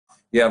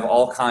you have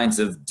all kinds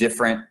of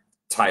different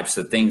types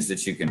of things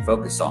that you can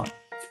focus on.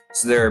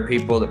 So there are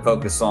people that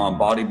focus on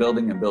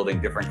bodybuilding and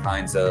building different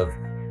kinds of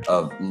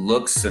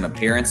looks and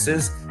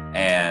appearances,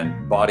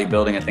 and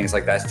bodybuilding and things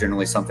like that's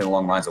generally something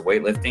along the lines of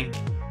weightlifting.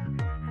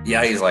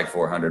 Yeah, he's like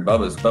 400.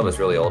 Bubba's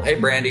really old. Hey,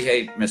 Brandy.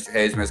 Hey, Mr.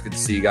 Hazemer. It's good to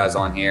see you guys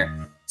on here.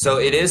 So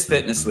it is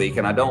fitness week,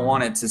 and I don't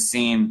want it to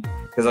seem,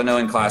 because I know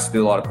in class we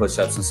do a lot of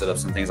push-ups and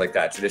sit-ups and things like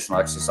that, traditional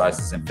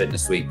exercises in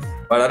fitness week,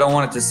 but I don't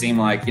want it to seem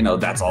like,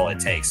 that's all it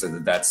takes, or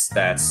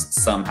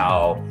that's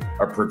somehow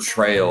a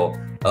portrayal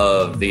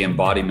of the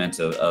embodiment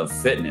of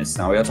fitness.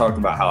 Now, we all talked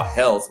about how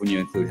health, when you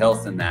include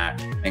health in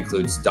that,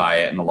 includes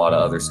diet and a lot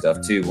of other stuff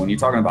too. When you're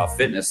talking about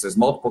fitness, there's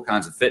multiple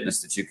kinds of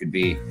fitness that you could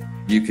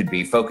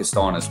be focused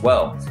on as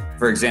well.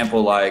 For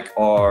example, like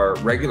our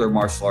regular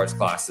martial arts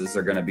classes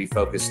are going to be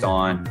focused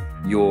on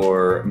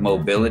your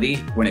mobility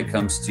when it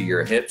comes to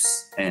your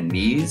hips and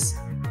knees,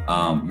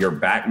 your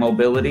back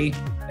mobility,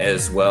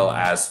 as well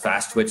as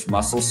fast twitch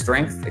muscle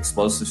strength,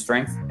 explosive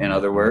strength, in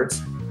other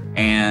words,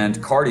 and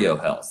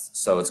cardio health.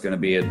 So it's going to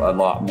be a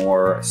lot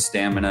more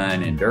stamina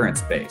and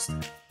endurance based.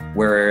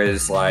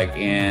 Whereas like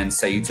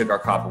say you took our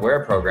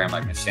capoeira program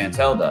like Ms.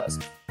 Chantel does,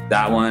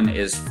 that one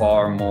is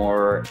far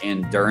more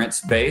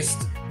endurance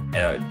based,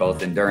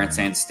 both endurance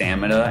and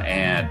stamina,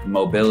 and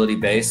mobility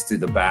based through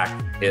the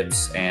back,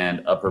 hips,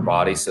 and upper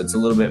body. So it's a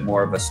little bit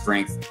more of a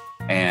strength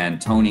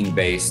and toning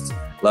based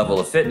level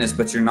of fitness,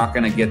 but you're not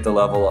going to get the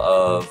level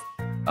of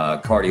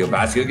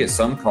cardiovascular. You'll get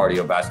some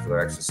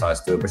cardiovascular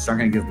exercise to it, but you're not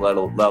going to get the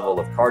level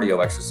of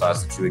cardio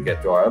exercise that you would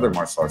get through our other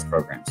martial arts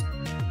programs.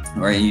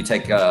 Where you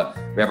take, we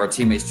have our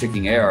Teammates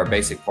Tricking Air, our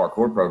basic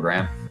parkour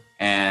program,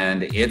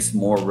 and it's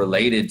more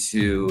related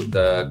to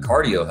the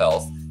cardio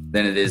health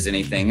than it is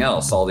anything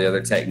else. All the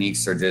other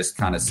techniques are just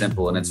kind of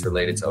simple, and it's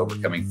related to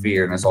overcoming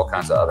fear, and there's all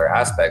kinds of other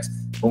aspects.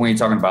 But when you're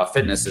talking about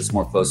fitness, it's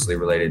more closely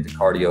related to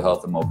cardio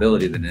health and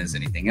mobility than it is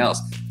anything else.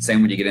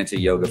 Same when you get into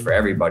yoga for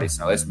everybody.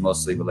 So it's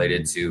mostly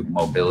related to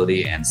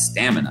mobility and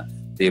stamina,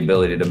 the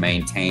ability to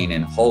maintain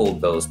and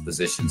hold those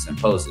positions and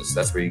poses.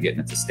 That's where you get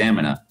into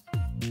stamina.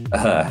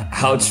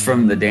 Ouch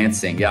from the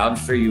dancing. Yeah, I'm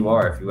sure you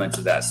are if you went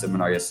to that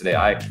seminar yesterday.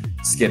 I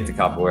skipped the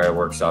capoeira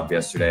workshop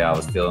yesterday. I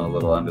was feeling a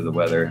little under the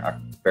weather. I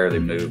could barely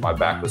move. My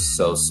back was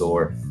so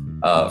sore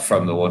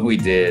from the one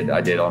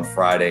I did on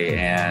Friday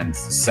and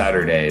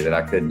Saturday that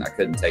I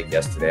couldn't take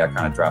yesterday. I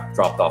kind of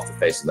dropped off the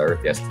face of the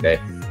earth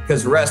yesterday,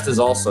 because rest is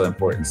also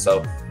important.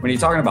 So when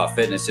you're talking about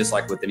fitness, just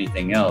like with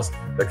anything else,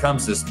 there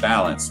comes this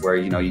balance where,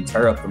 you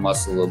tear up the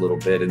muscle a little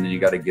bit, and then you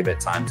got to give it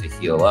time to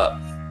heal up.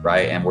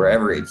 Right. And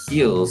wherever it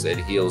heals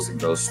and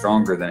grows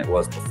stronger than it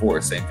was before.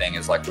 Same thing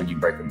as like when you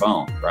break a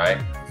bone.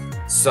 Right.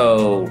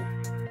 So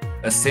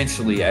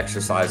essentially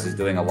exercise is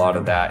doing a lot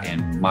of that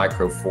in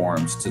micro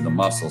forms to the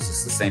muscles.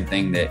 It's the same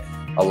thing that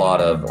a lot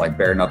of like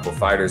bare knuckle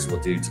fighters will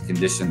do to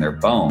condition their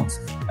bones,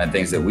 and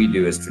things that we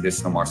do as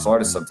traditional martial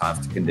artists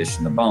sometimes to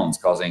condition the bones,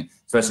 causing,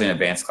 especially in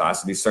advanced class,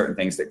 to do certain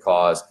things that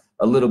cause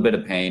a little bit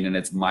of pain, and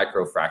it's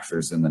micro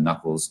fractures in the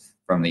knuckles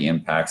from the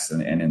impacts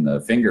and in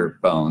the finger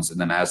bones.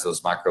 And then as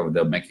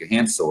they'll make your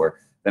hand sore.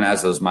 Then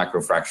as those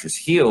micro fractures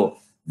heal,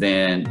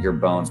 then your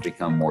bones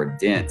become more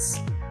dense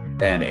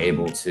and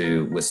able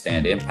to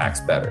withstand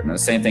impacts better. And the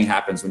same thing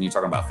happens when you're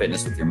talking about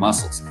fitness with your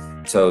muscles.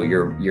 So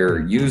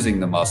you're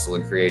using the muscle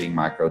and creating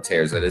micro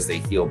tears that as they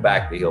heal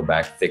back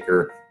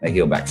thicker, they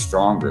heal back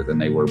stronger than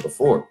they were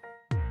before.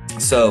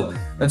 So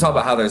I'm going to talk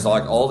about how there's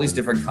like all these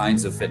different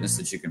kinds of fitness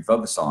that you can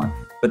focus on.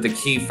 But the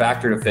key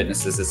factor to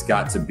fitness is it's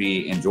got to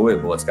be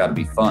enjoyable. It's got to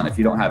be fun. If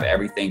you don't have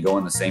everything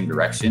going the same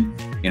direction,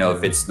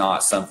 if it's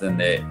not something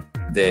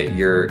that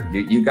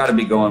you got to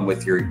be going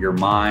with your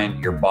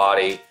mind, your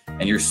body,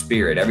 and your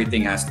spirit.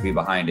 Everything has to be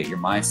behind it. Your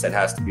mindset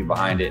has to be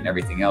behind it and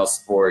everything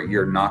else, or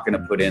you're not going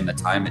to put in the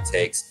time it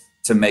takes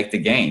to make the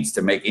gains.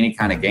 To make any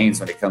kind of gains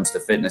when it comes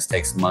to fitness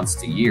takes months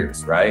to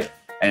years, right?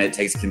 And it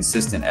takes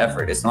consistent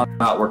effort. It's not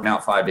about working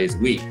out 5 days a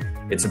week.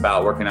 It's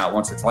about working out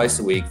once or twice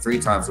a week, 3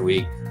 times a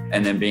week,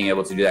 and then being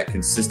able to do that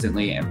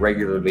consistently and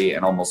regularly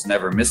and almost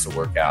never miss a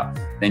workout.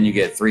 Then you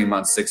get 3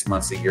 months, 6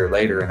 months, a year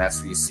later, and that's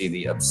where you see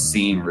the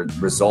obscene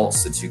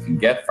results that you can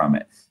get from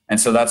it. And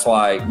so that's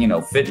why,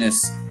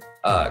 fitness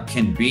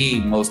can be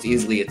most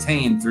easily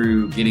attained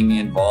through getting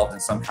involved in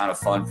some kind of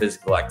fun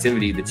physical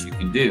activity that you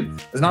can do.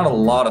 There's not a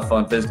lot of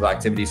fun physical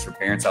activities for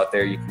parents out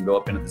there. You can go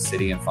up into the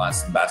city and find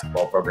some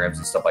basketball programs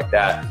and stuff like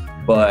that.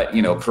 But,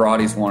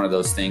 karate is one of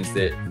those things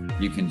that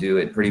you can do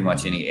at pretty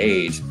much any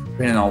age,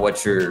 depending on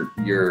what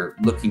you're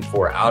looking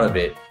for out of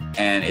it.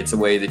 And it's a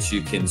way that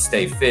you can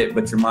stay fit,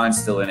 but your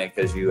mind's still in it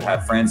because you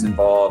have friends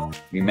involved.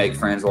 You make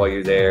friends while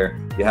you're there.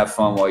 You have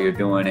fun while you're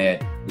doing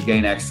it. You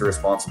gain extra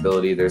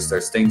responsibility.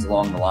 There's things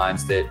along the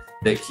lines that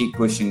keep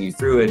pushing you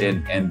through it,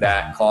 and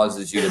that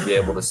causes you to be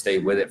able to stay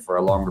with it for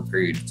a longer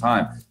period of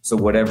time. So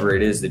whatever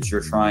it is that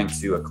you're trying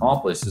to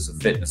accomplish as a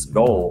fitness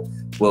goal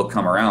will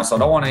come around. So I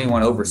don't want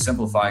anyone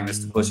oversimplifying this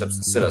to push-ups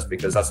and sit-ups,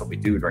 because that's what we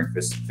do during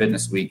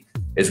fitness week,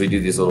 is we do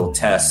these little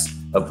tests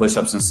of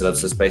push-ups and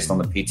sit-ups that's based on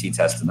the PT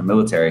test in the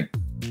military.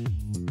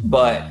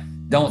 But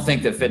don't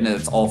think that fitness,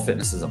 that's all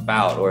fitness is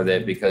about, or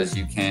that because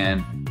you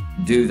can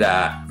do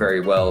that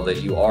very well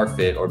that you are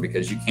fit, or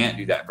because you can't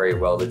do that very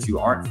well that you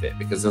aren't fit,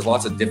 because there's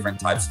lots of different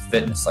types of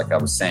fitness. Like I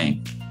was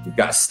saying, you've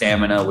got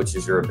stamina, which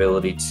is your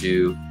ability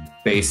to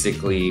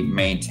basically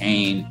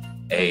maintain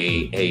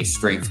a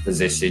strength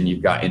position.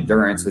 You've got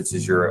endurance, which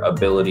is your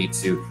ability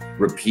to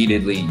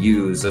repeatedly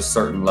use a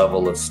certain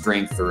level of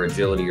strength or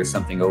agility or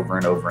something over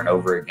and over and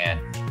over again.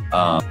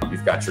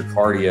 You've got your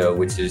cardio,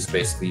 which is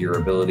basically your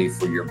ability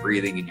for your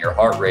breathing and your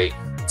heart rate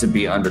to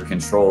be under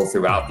control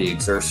throughout the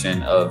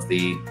exertion of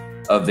the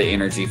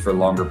energy for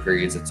longer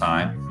periods of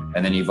time.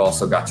 And then you've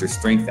also got your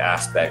strength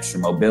aspects,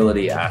 your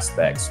mobility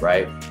aspects,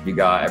 right? You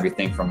got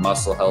everything from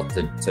muscle health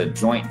to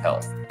joint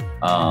health.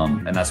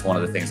 And that's one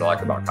of the things I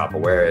like about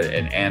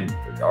capoeira and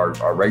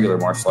our regular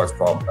martial arts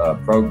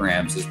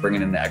programs, is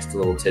bringing in the extra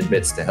little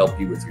tidbits to help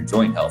you with your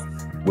joint health,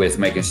 with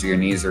making sure your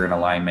knees are in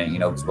alignment. You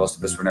know, because most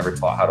of us were never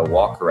taught how to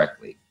walk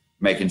correctly,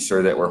 making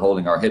sure that we're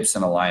holding our hips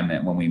in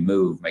alignment when we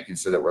move, making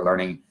sure that we're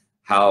learning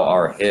how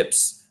our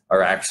hips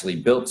are actually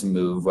built to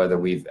move, whether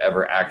we've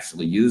ever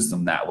actually used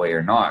them that way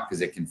or not,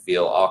 because it can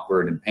feel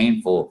awkward and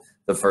painful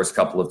the first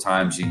couple of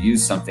times you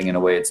use something in a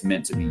way it's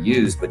meant to be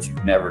used, but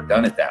you've never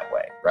done it that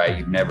way, right?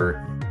 You've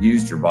never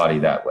used your body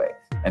that way.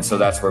 And so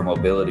that's where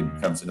mobility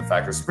becomes a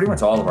factor. So pretty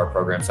much all of our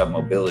programs have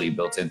mobility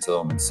built into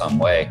them in some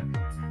way.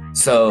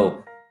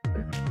 So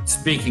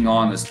speaking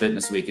on this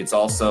fitness week, it's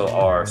also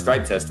our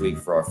stripe test week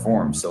for our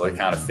forms. So it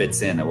kind of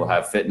fits in, and we'll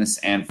have fitness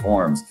and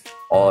forms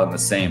all in the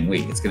same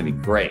week. It's going to be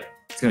great.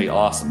 It's going to be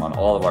awesome on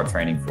all of our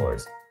training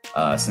floors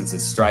since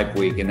it's stripe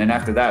week. And then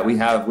after that, we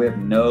have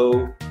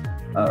no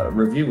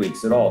review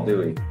weeks at all, do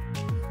we?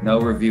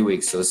 No review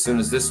weeks. So as soon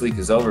as this week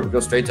is over, we go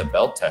straight to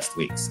belt test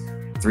weeks.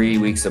 3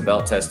 weeks of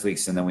belt test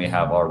weeks, and then we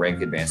have our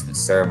rank advancement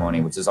ceremony,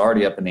 which is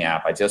already up in the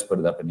app. I just put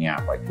it up in the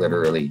app like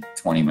literally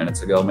 20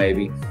 minutes ago,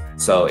 maybe.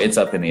 So it's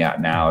up in the app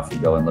now. If you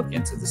go and look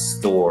into the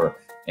store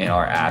in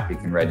our app, you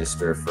can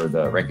register for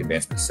the rank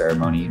advancement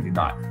ceremony. You do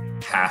not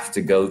have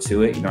to go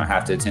to it. You don't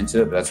have to attend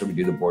to it, but that's where we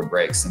do the board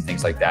breaks and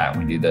things like that.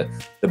 And we do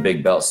the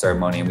big belt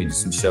ceremony, and we do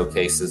some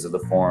showcases of the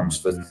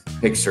forms with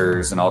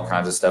pictures and all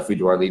kinds of stuff. We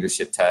do our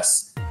leadership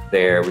tests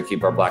there. We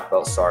keep our black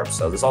belt sharp.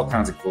 So there's all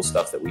kinds of cool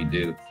stuff that we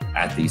do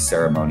at these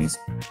ceremonies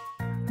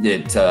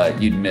that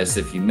you'd miss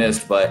if you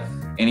missed. But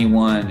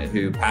anyone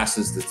who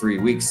passes the 3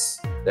 weeks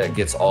that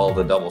gets all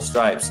the double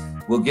stripes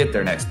will get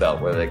their next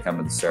belt, whether they come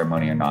to the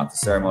ceremony or not. The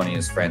ceremony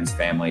is friends,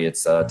 family.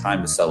 It's a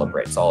time to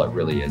celebrate. It's all it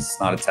really is. It's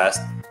not a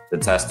test. The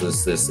test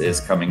is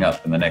coming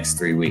up in the next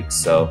 3 weeks.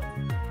 So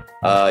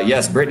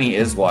yes, Brittany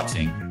is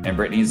watching, and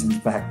Brittany is in the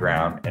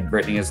background, and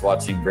Brittany is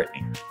watching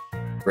Brittany.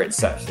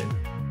 Britception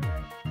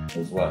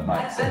is what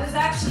Mike said. I was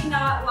actually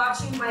not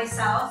watching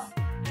myself,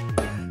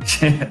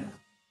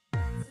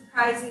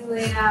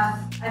 surprisingly enough,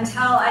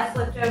 until I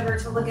flipped over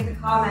to look at the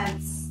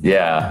comments.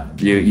 Yeah,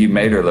 you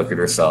made her look at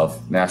herself.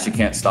 Now she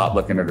can't stop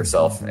looking at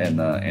herself in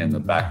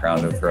the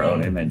background of her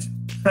own image.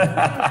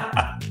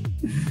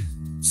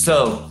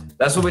 So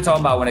that's what we talk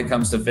about when it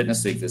comes to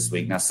Fitness Week this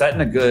week. Now, setting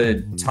a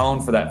good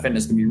tone for that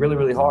fitness can be really,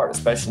 really hard,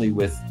 especially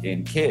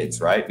in kids,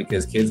 right?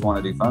 Because kids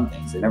want to do fun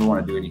things. They never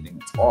want to do anything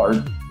that's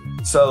hard.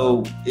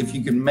 So if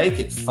you can make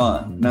it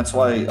fun, and that's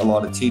why a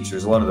lot of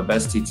the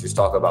best teachers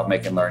talk about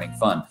making learning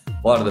fun.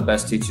 A lot of the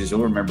best teachers,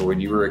 you'll remember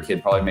when you were a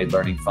kid, probably made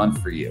learning fun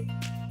for you.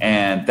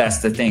 And that's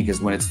the thing,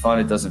 because when it's fun,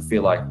 it doesn't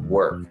feel like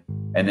work.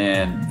 And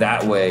then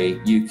that way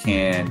you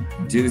can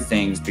do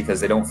things because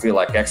they don't feel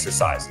like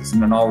exercises.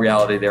 And in all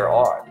reality, there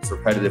are. These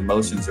repetitive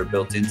motions are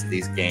built into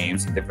these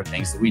games and different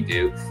things that we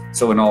do.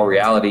 So in all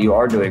reality, you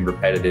are doing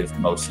repetitive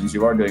motions,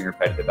 you are doing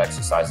repetitive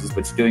exercises,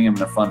 but you're doing them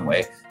in a fun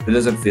way that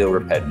doesn't feel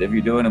repetitive.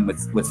 You're doing them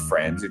with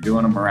friends, you're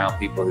doing them around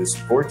people who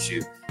support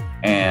you.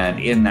 And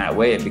in that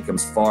way, it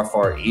becomes far,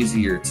 far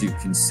easier to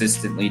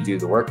consistently do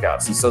the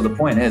workouts. And so the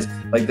point is,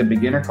 like the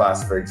beginner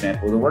class, for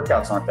example, the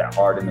workouts aren't that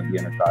hard in the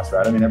beginner class,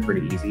 right? I mean, they're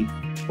pretty easy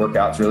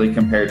workouts really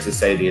compared to,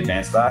 say, the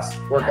advanced class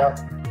workout.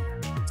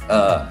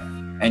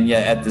 And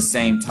yet at the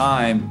same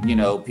time, you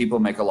know, people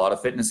make a lot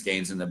of fitness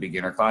gains in the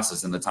beginner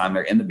classes in the time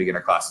they're in the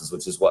beginner classes,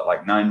 which is what,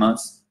 like 9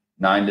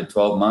 to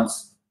 12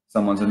 months,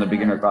 someone's in the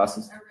beginner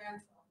classes?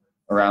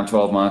 Around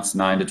 12 months,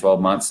 9 to 12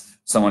 months,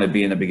 someone would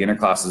be in the beginner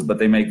classes, but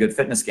they make good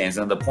fitness gains.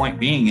 And the point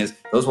being is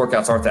those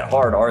workouts aren't that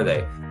hard, are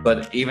they?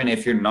 But even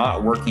if you're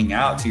not working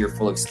out to your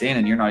full extent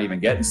and you're not even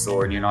getting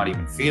sore and you're not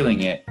even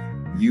feeling it,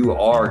 you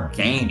are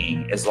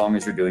gaining as long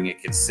as you're doing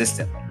it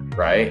consistently,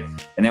 right?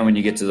 And then when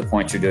you get to the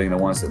point you're doing the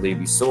ones that leave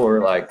you sore,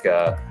 like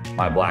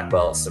my black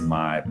belts and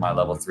my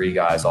level 3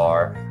 guys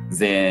are,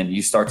 then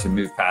you start to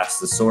move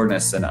past the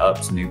soreness and up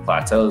to new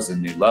plateaus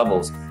and new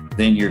levels.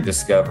 Then you're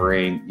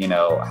discovering, you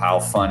know, how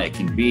fun it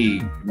can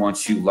be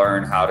once you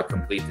learn how to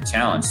complete the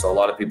challenge. So a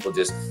lot of people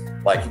just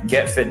like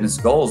get fitness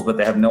goals, but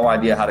they have no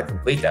idea how to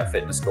complete that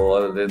fitness goal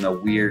other than the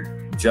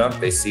weird junk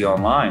they see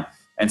online.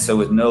 And so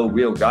with no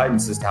real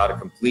guidance as to how to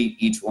complete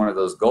each one of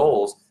those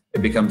goals,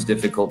 it becomes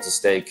difficult to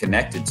stay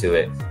connected to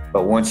it.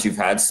 But once you've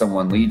had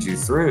someone lead you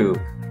through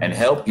and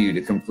help you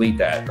to complete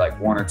that, like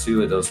 1 or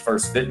 2 of those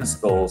first fitness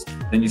goals,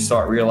 then you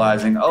start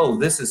realizing, oh,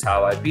 this is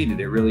how I beat it.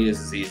 It really is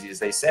as easy as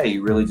they say.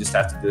 You really just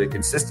have to do it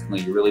consistently.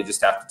 You really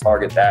just have to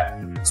target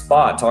that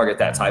spot, target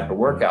that type of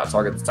workout,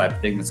 target the type of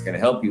thing that's going to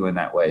help you in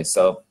that way.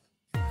 So,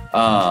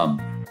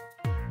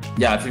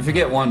 yeah, if you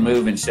forget one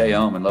move in Shay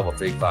Ohm in level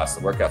 3 class,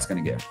 the workout's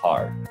going to get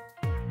hard.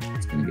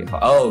 It's going to get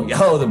hard.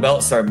 Oh, the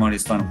belt ceremony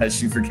is fun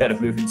unless you forget a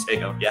move in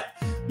Shay Ohm.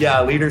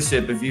 Yeah,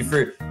 leadership. If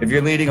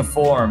you're leading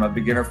a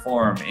beginner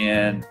form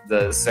in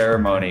the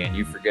ceremony, and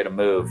you forget a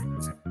move,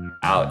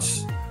 ouch.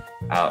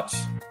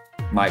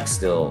 Mike's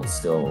still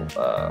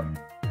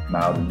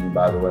mouthing you,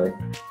 by the way.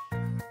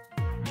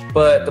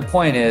 But the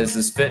point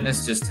is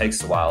fitness just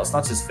takes a while. It's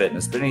not just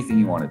fitness, but anything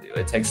you want to do.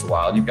 It takes a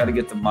while. And you've got to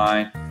get the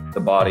mind, the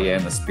body,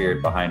 and the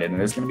spirit behind it. And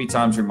there's going to be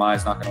times your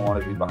mind's not going to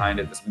want to be behind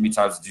it. There's going to be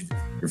times that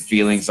your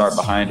feelings aren't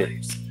behind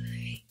it.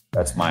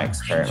 That's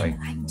Mike's, apparently.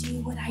 I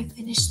do what I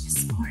finished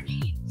this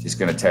morning. She's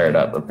going to tear it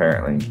up,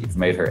 apparently. You've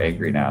made her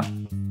angry now.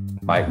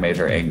 Mike made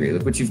her angry.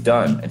 Look what you've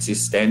done. And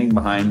she's standing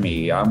behind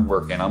me. I'm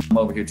working. I'm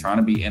over here trying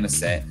to be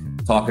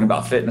innocent, talking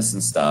about fitness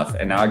and stuff.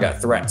 And now I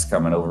got threats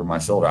coming over my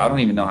shoulder. I don't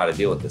even know how to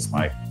deal with this,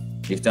 Mike.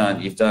 You've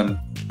done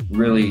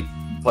really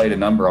played a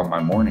number on my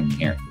morning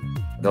here.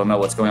 I don't know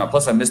what's going on.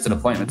 Plus, I missed an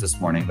appointment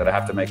this morning that I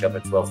have to make up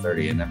at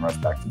 12:30 and then rush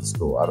back to the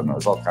school. I don't know.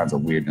 There's all kinds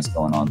of weirdness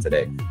going on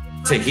today.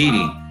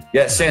 Tahiti.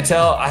 Yeah,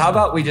 Chantel, how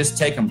about we just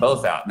take them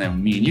both out and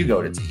then me and you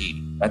go to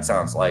Tahiti? That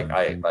sounds like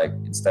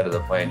instead of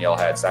the plan y'all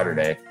had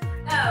Saturday.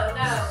 No.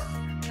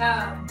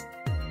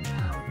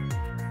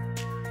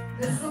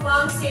 This is a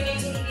long-standing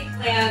Tahiti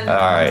plan. All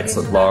right,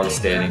 so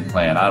long-standing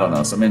plan. I don't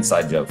know, some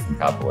inside joke from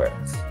Capoeira.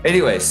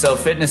 Anyway, so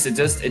fitness, it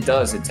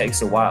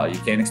takes a while. You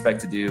can't expect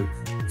to do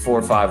 4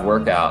 or 5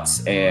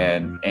 workouts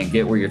and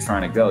get where you're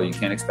trying to go. You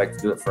can't expect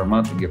to do it for a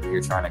month and get where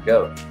you're trying to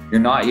go.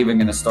 You're not even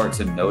going to start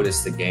to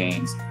notice the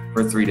gains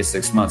for 3 to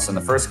 6 months. And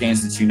the first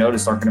gains that you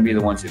notice aren't going to be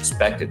the ones you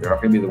expected. They're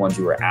not going to be the ones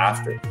you were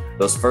after.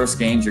 Those first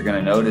gains you're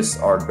going to notice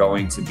are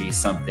going to be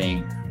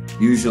something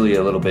usually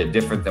a little bit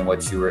different than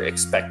what you were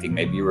expecting.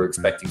 Maybe you were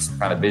expecting some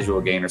kind of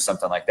visual gain or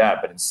something like that,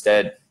 but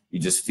instead you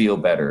just feel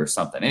better or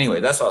something. Anyway,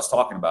 that's what I was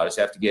talking about, is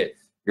you have to get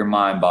your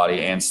mind,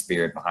 body, and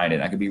spirit behind it.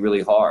 And that can be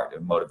really hard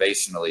and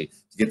motivationally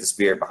to get the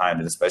spirit behind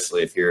it,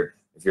 especially if you're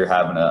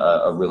having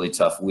a really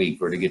tough week,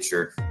 or to get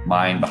your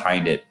mind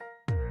behind it.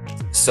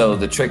 So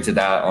the trick to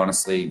that,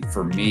 honestly,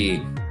 for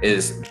me,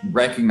 is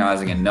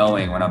recognizing and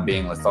knowing when I'm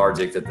being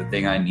lethargic that the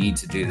thing I need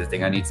to do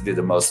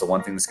the most, the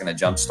one thing that's going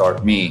to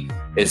jumpstart me,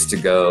 is to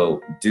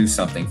go do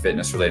something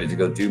fitness related, to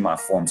go do my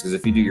forms. Because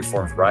if you do your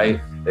forms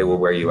right, they will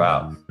wear you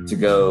out. To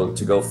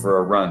go for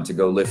a run, to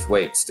go lift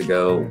weights, to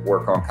go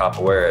work on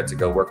capoeira, to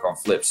go work on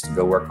flips, to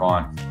go work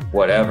on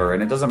whatever.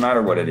 And it doesn't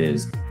matter what it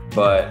is,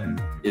 but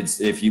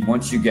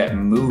once you get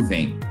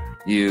moving,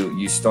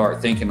 you start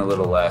thinking a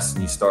little less,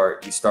 and you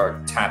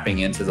start tapping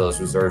into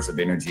those reserves of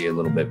energy a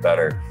little bit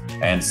better.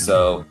 And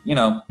so,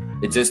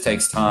 it just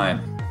takes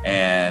time,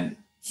 and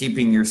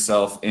keeping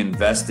yourself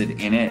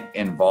invested in it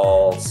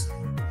involves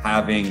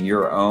having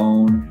your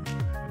own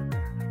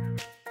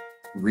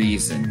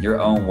reason,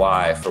 your own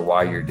why for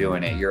why you're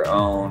doing it, your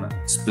own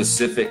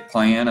specific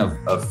plan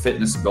of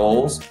fitness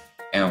goals,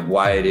 and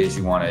why it is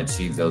you want to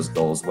achieve those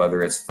goals,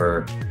 whether it's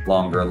for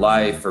longer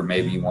life, or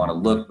maybe you want to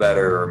look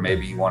better, or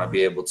maybe you want to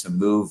be able to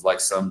move like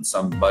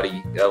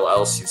somebody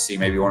else you see.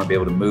 Maybe you want to be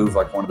able to move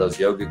like one of those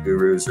yoga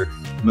gurus, or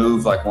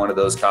move like one of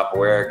those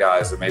capoeira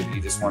guys, or maybe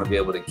you just want to be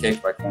able to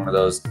kick like one of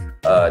those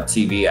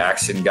TV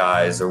action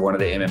guys, or one of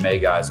the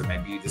MMA guys, or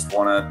maybe you just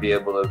want to be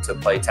able to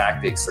play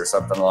tactics or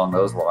something along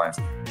those lines.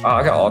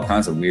 I got all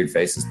kinds of weird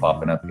faces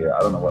popping up here.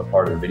 I don't know what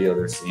part of the video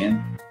they're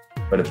seeing,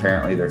 but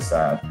apparently they're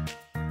sad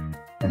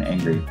and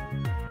angry.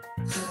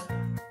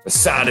 The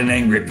sad and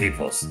angry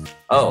peoples.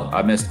 Oh,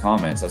 I missed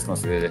comments. That's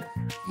supposed to be the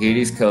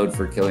Tahiti's code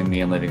for killing me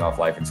and living off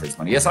life insurance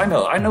money. Yes, I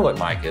know what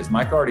Mike is.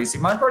 Mike already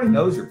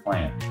knows your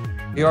plan.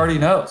 He already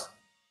knows.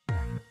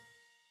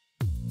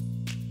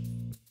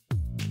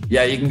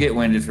 Yeah, you can get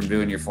winded from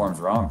doing your forms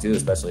wrong too,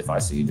 especially if I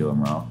see you do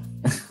them wrong.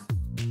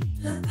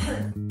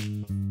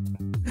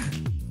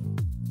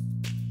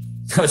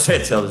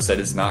 Chantel said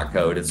it's not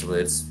code.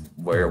 It's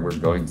where we're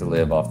going to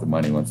live off the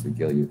money once we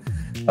kill you.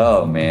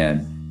 Oh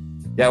man.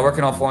 Yeah,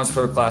 working on forms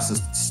for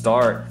classes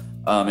start.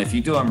 If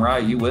you do them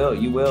right, you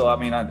will. I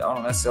mean, I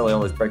don't necessarily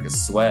always break a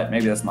sweat.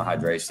 Maybe that's my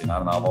hydration. I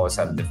don't know. I've always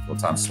had a difficult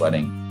time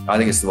sweating. I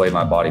think it's the way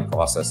my body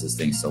processes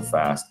things so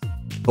fast.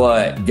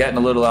 But getting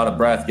a little out of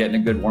breath, getting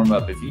a good warm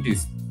up, if you do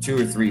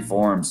 2 or 3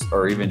 forms,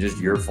 or even just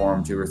your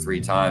form 2 or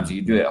 3 times,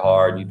 you do it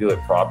hard, you do it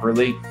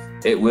properly,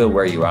 it will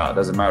wear you out. It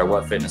doesn't matter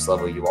what fitness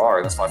level you are.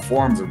 And that's why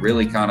forms are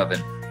really kind of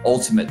an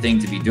ultimate thing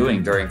to be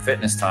doing during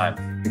fitness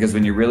time, because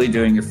when you're really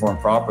doing your form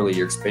properly,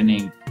 you're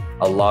expending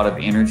a lot of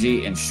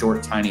energy in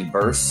short, tiny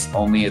bursts,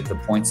 only at the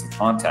points of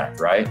contact,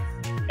 right?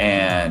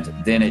 And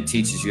then it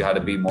teaches you how to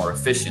be more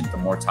efficient. The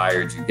more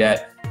tired you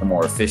get, the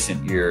more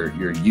efficient your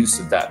use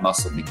of that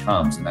muscle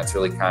becomes. And that's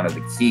really kind of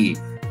the key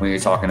when you're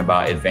talking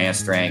about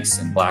advanced ranks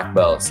and black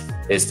belts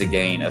is to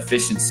gain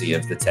efficiency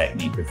of the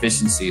technique,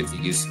 efficiency of the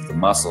use of the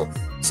muscle,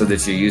 so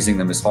that you're using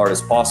them as hard as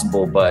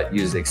possible, but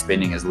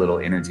expending as little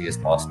energy as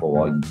possible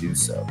while you do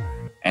so.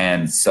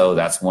 And so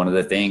that's one of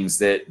the things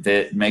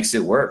that makes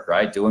it work,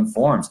 right? Doing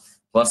forms,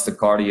 plus the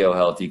cardio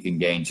health you can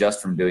gain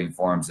just from doing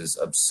forms is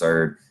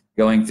absurd.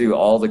 Going through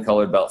all the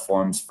colored belt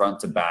forms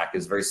front to back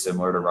is very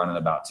similar to running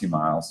about 2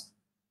 miles.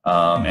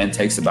 And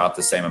takes about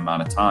the same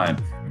amount of time,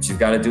 but you've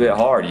got to do it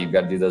hard. You've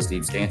got to do those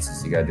deep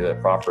stances. You got to do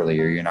it properly,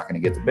 or you're not going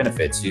to get the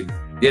benefits. You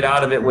get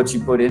out of it what you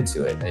put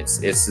into it. It's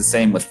the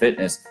same with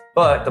fitness.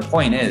 But the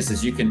point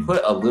is you can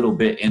put a little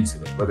bit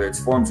into it, whether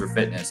it's forms or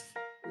fitness,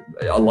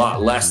 a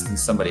lot less than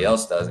somebody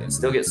else does, and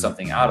still get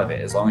something out of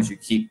it, as long as you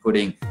keep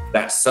putting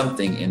that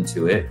something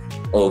into it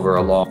over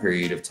a long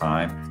period of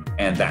time,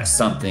 and that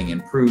something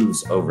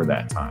improves over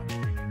that time.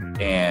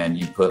 And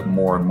you put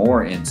more and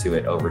more into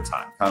it over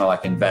time, kind of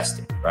like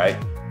investing, right?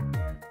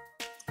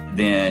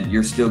 Then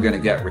you're still going to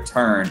get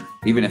return,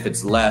 even if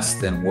it's less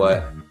than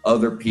what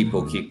other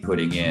people keep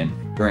putting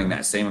in during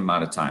that same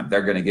amount of time.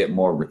 They're going to get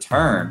more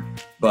return,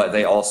 but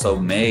they also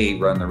may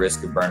run the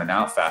risk of burning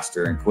out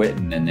faster and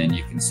quitting, and then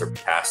you can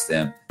surpass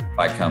them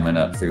by coming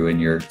up through in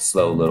your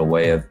slow little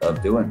way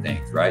of doing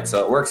things, right?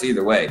 So it works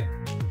either way.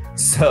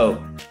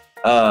 So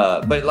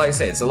but like I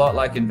say, it's a lot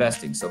like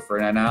investing. So for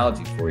an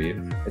analogy for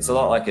you, it's a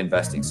lot like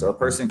investing. So a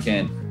person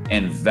can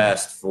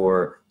invest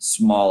for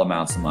small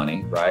amounts of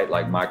money, right?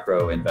 Like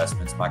micro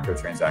investments, micro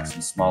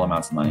transactions, small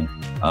amounts of money.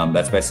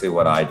 That's basically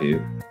what I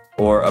do.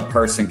 Or a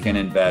person can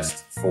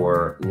invest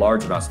for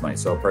large amounts of money.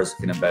 So a person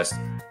can invest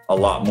a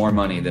lot more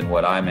money than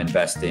what I'm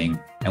investing,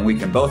 and we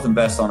can both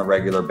invest on a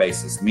regular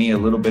basis. Me a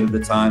little bit of the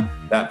time,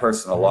 that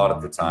person a lot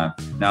of the time.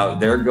 Now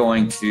they're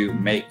going to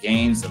make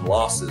gains and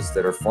losses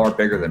that are far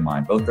bigger than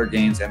mine. Both their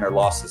gains and their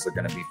losses are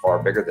going to be far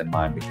bigger than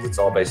mine, because it's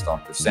all based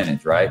on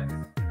percentage, right?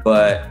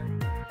 But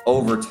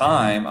over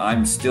time,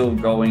 I'm still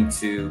going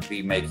to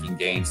be making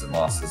gains and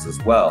losses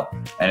as well.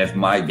 And if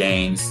my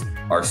gains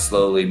are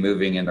slowly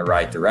moving in the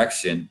right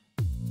direction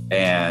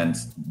and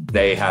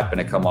they happen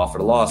to come off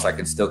at a loss, I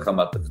can still come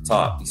up at the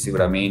top. You see what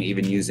I mean?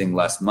 Even using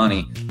less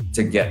money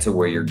to get to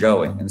where you're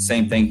going. And the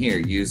same thing here,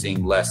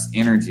 using less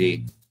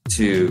energy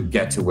to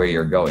get to where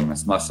you're going.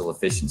 That's muscle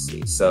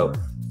efficiency. So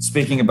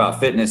speaking about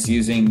fitness,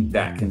 using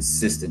that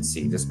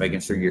consistency, just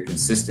making sure you're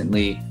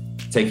consistently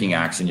taking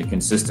action, you're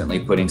consistently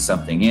putting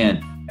something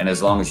in. And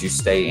as long as you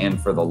stay in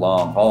for the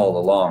long haul, the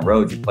long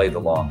road, you play the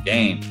long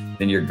game,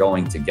 then you're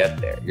going to get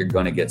there. You're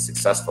going to get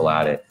successful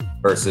at it.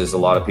 Versus a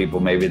lot of people,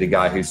 maybe the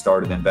guy who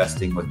started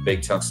investing with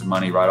big chunks of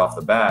money right off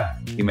the bat,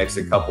 he makes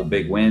a couple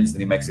big wins, then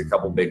he makes a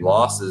couple big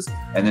losses,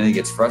 and then he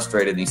gets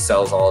frustrated and he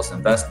sells all his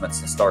investments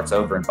and starts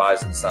over and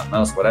buys into something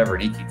else, whatever,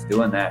 and he keeps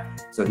doing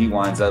that. So he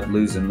winds up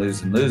losing.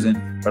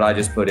 But I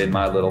just put in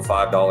my little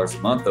 $5 a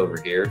month over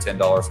here,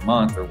 $10 a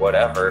month or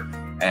whatever,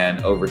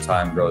 and over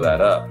time grow that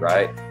up,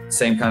 right?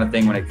 Same kind of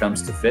thing when it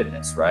comes to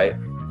fitness, right?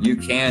 You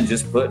can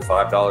just put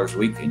 $5 a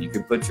week in. You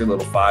can put your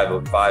little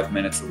 5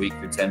 minutes a week,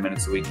 your 10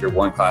 minutes a week, your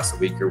 1 class a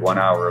week, your 1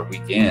 hour a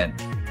week in.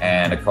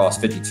 And across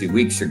 52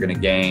 weeks, you're going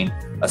to gain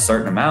a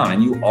certain amount,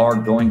 and you are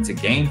going to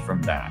gain from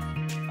that.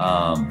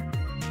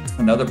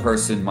 Another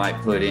person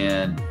might put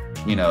in,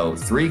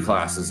 3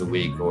 classes a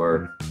week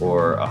or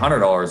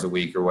 $100 a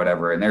week or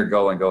whatever, and they're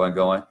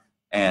going.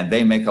 And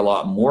they make a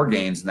lot more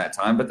gains in that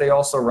time, but they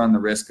also run the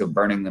risk of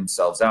burning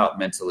themselves out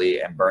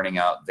mentally and burning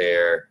out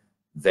their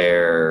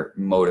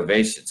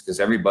motivations,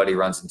 because everybody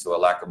runs into a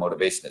lack of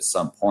motivation at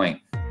some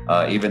point.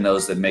 Even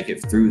those that make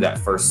it through that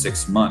first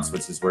 6 months,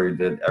 which is where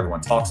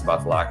everyone talks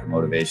about the lack of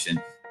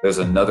motivation. There's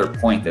another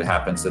point that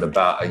happens at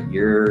about 1.25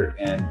 years,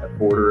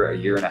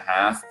 1.5 years,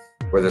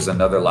 where there's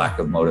another lack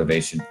of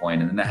motivation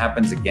point. And then it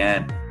happens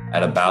again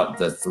at about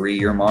the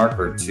 3-year mark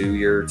or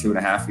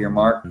 2.5 year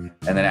mark.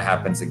 And then it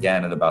happens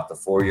again at about the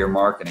 4-year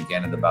mark, and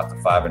again at about the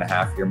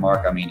 5.5 year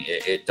mark. I mean,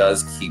 it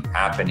does keep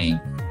happening,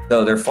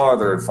 though they're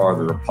farther and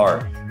farther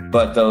apart.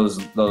 But those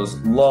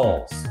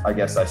lulls, I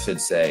guess I should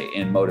say,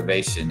 in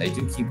motivation, they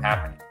do keep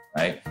happening,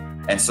 right?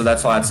 And so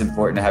that's why it's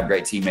important to have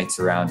great teammates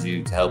around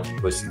you to help you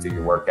push you through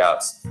your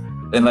workouts.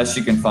 Unless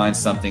you can find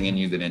something in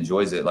you that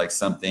enjoys it, like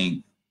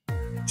something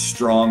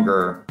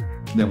stronger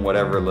than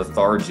whatever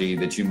lethargy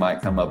that you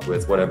might come up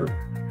with, whatever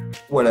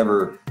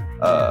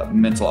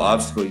mental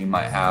obstacle you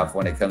might have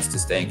when it comes to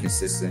staying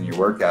consistent in your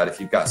workout. If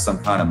you've got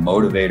some kind of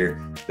motivator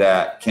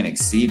that can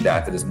exceed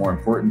that is more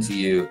important to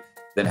you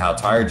than how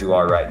tired you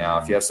are right now,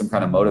 if you have some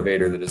kind of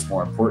motivator that is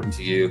more important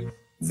to you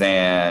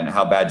than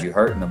how bad you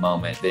hurt in the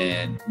moment,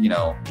 then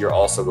you're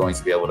also going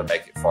to be able to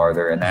make it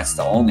farther. And that's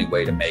the only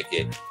way to make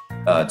it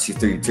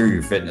through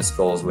your fitness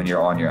goals when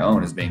you're on your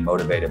own, is being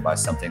motivated by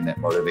something that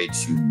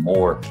motivates you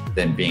more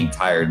than being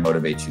tired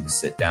motivates you to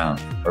sit down,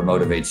 or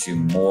motivates you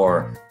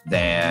more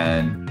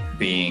than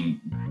being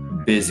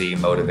busy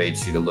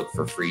motivates you to look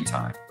for free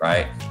time,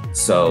 right?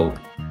 So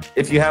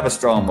if you have a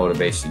strong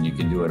motivation, you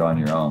can do it on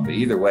your own. But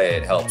either way,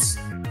 it helps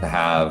to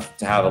have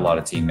a lot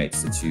of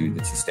teammates that you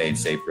stay in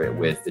shape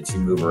with, that you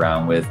move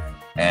around with,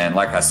 And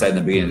like I said in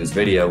the beginning of this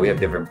video, we have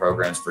different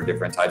programs for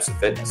different types of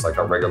fitness. Like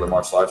our regular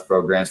martial arts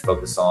programs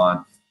focus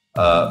on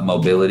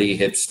mobility,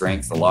 hip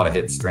strength, a lot of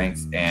hip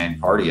strength,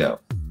 and cardio.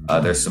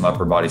 There's some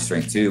upper body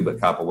strength too, but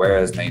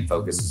Capoeira's main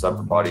focus is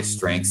upper body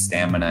strength,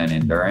 stamina, and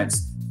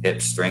endurance.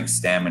 Hip strength,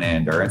 stamina,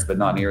 and endurance, but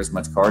not near as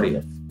much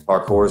cardio.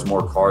 Parkour is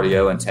more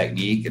cardio and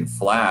technique and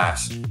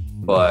flash,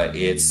 but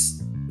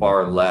it's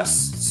far less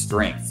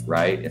strength,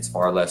 right? It's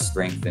far less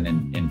strength and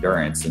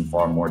endurance and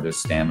far more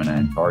just stamina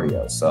and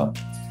cardio. So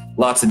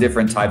lots of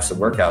different types of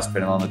workouts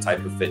depending on the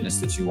type of fitness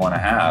that you want to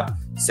have.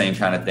 Same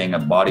kind of thing a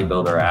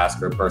bodybuilder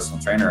asks or a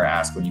personal trainer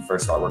asks when you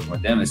first start working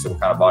with them. They say,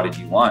 what kind of body do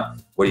you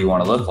want? What do you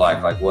want to look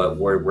like? Like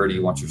where do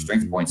you want your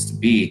strength points to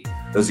be?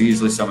 Those are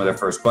usually some of their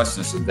first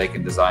questions so they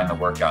can design the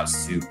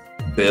workouts to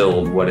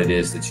build what it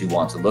is that you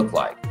want to look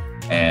like.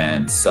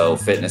 And so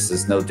fitness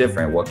is no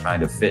different. What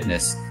kind of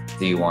fitness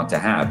do you want to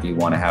have? Do you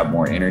want to have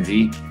more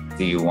energy?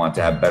 Do you want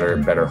to have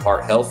better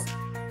heart health?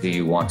 Do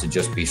you want to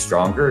just be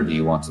stronger? Do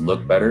you want to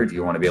look better? Do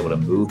you want to be able to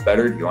move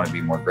better? Do you want to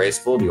be more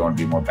graceful? Do you want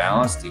to be more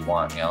balanced? Do you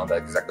want,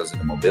 that goes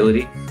into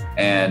mobility.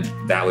 And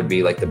that would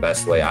be like the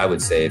best way, I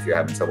would say, if you're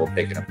having trouble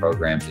picking a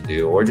program to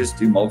do, or just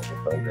do multiple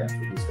programs.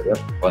 We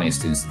have plenty of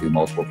students that do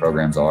multiple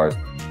programs ours.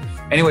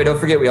 Anyway, don't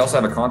forget, we also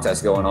have a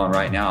contest going on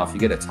right now. If you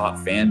get a top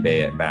fan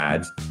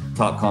badge,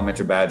 top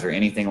commenter badge, or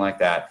anything like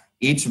that,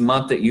 each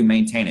month that you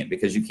maintain it,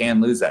 because you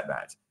can lose that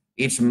badge,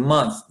 each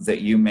month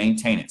that you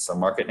maintain it. So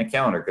mark it in a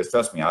calendar, because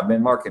trust me, I've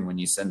been marking when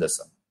you send us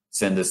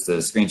the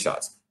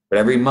screenshots. But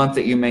every month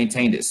that you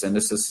maintained it, send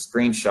us a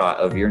screenshot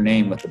of your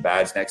name with the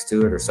badge next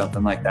to it or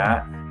something like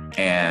that.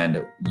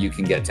 And you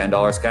can get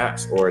 $10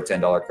 cash or a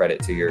 $10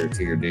 credit to your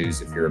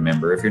dues if you're a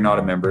member. If you're not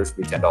a member, it's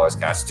be $10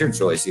 cash. It's your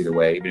choice either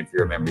way. Even if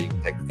you're a member, you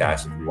can take the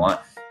cash if you want.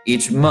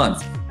 Each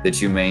month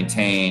that you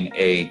maintain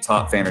a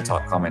top fan or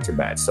top commenter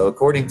badge. So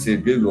according to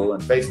Google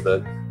and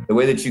Facebook, the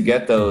way that you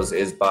get those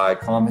is by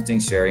commenting,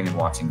 sharing, and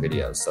watching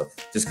videos. So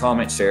just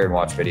comment, share, and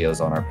watch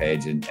videos on our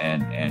page,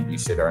 and you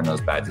should earn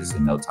those badges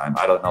in no time.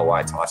 I don't know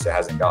why Tasha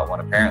hasn't got one.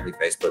 Apparently,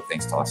 Facebook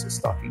thinks Tasha's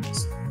stalking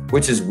us,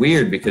 which is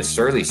weird because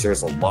Shirley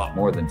shares a lot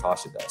more than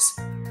Tasha does.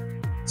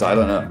 So I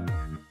don't know.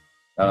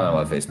 I don't know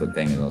what Facebook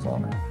thing is all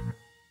now.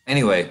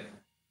 Anyway,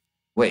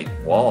 wait,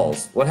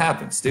 walls. What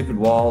happened? Stupid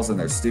walls and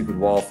their stupid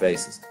wall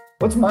faces.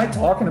 What's Mike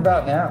talking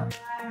about now?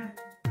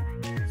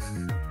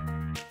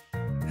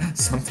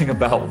 Something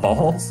about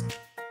walls?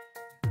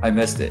 I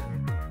missed it.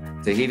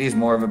 Tahiti's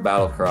more of a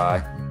battle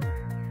cry.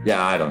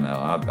 Yeah, I don't know.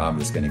 I'm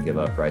just going to give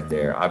up right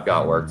there. I've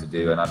got work to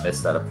do, and I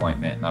missed that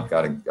appointment, and I've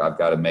got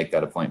to make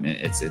that appointment.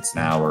 It's an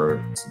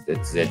hour.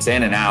 It's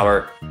in an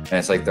hour, and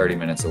it's like 30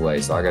 minutes away.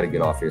 So I got to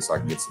get off here so I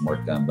can get some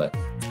work done. But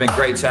it's been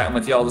great chatting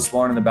with y'all this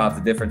morning about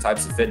the different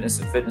types of fitness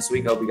and Fitness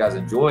Week. Hope you guys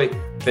enjoy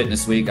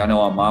Fitness Week. I know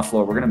on my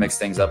floor we're going to mix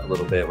things up a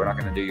little bit. We're not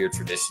going to do your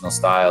traditional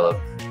style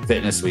of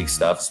Fitness Week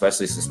stuff,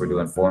 especially since we're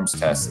doing forms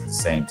tests at the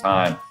same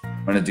time.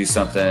 I'm going to do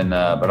something,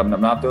 but I'm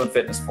not doing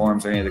fitness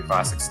forms or any of the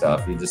classic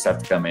stuff. You just have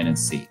to come in and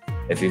see.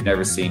 If you've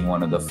never seen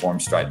one of the form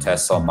stripe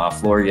tests on my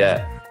floor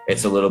yet,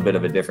 it's a little bit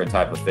of a different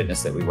type of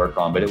fitness that we work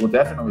on, but it will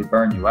definitely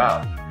burn you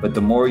out. But the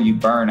more you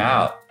burn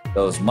out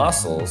those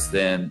muscles,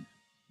 then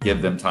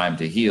give them time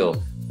to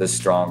heal, the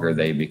stronger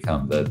they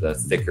become, the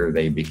thicker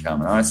they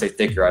become. And when I say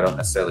thicker, I don't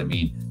necessarily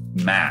mean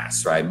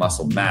mass, right?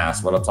 Muscle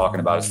mass. What I'm talking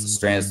about is the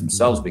strands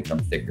themselves become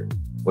thicker,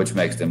 which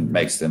makes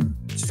them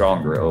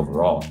stronger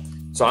overall.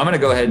 So I'm going to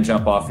go ahead and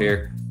jump off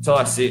here until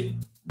I see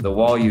the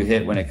wall you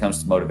hit when it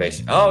comes to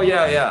motivation. Oh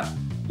yeah,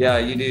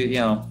 you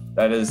do.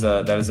 That is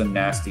a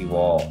nasty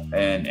wall,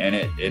 and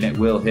it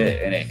will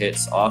hit, and it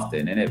hits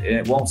often, and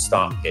it won't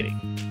stop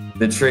hitting.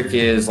 The trick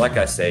is, like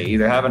I say,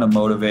 either having a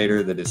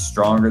motivator that is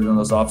stronger than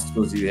those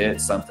obstacles you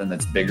hit, something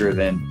that's bigger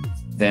than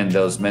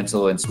those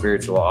mental and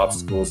spiritual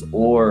obstacles,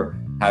 or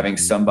having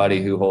somebody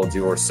who holds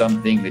you, or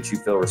something that you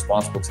feel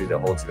responsible to that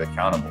holds you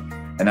accountable.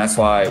 And that's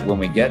why when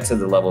we get to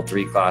the level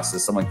 3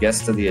 classes, someone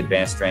gets to the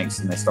advanced strengths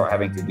and they start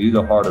having to do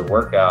the harder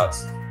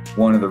workouts.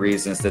 One of the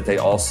reasons that they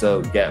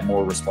also get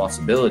more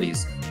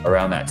responsibilities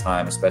around that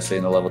time, especially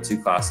in the level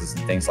 2 classes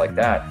and things like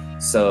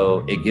that.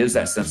 So it gives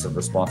that sense of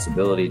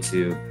responsibility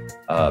to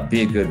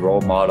be a good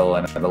role model,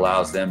 and it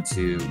allows them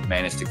to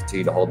manage to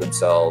continue to hold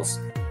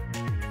themselves,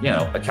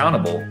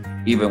 accountable,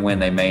 even when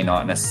they may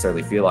not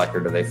necessarily feel like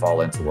it, or they fall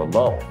into a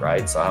lull,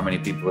 right? So how many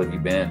people have you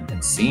been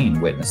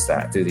and witness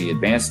that through the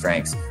advanced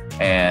strengths?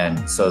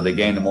 And so they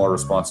gain the more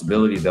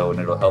responsibility though, and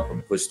it'll help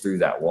them push through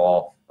that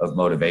wall of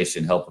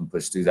motivation, help them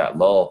push through that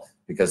lull,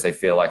 because they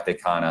feel like they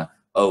kind of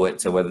owe it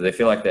to, whether they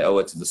feel like they owe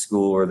it to the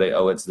school, or they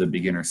owe it to the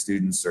beginner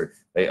students, or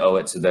they owe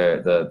it to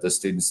the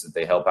students that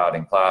they help out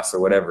in class, or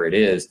whatever it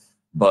is.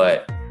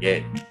 But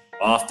it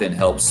often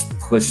helps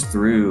push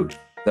through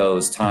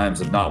those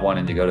times of not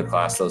wanting to go to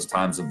class, those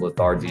times of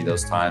lethargy,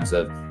 those times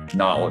of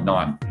not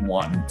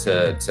wanting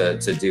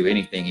to do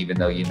anything, even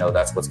though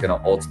that's what's going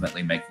to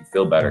ultimately make you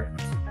feel better.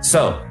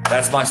 So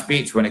that's my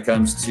speech when it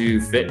comes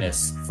to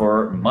fitness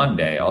for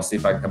Monday. I'll see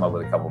if I can come up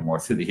with a couple more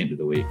through the end of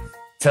the week.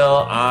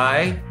 Till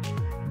I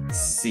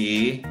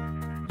see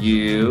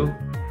you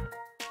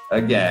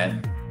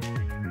again.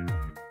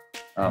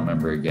 I don't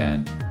remember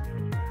again.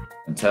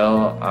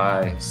 Until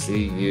I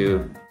see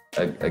you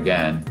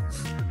again.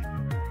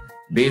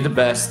 Be the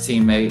best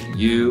teammate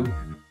you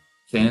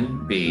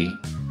can be.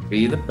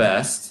 Be the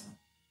best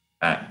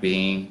at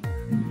being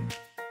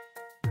you.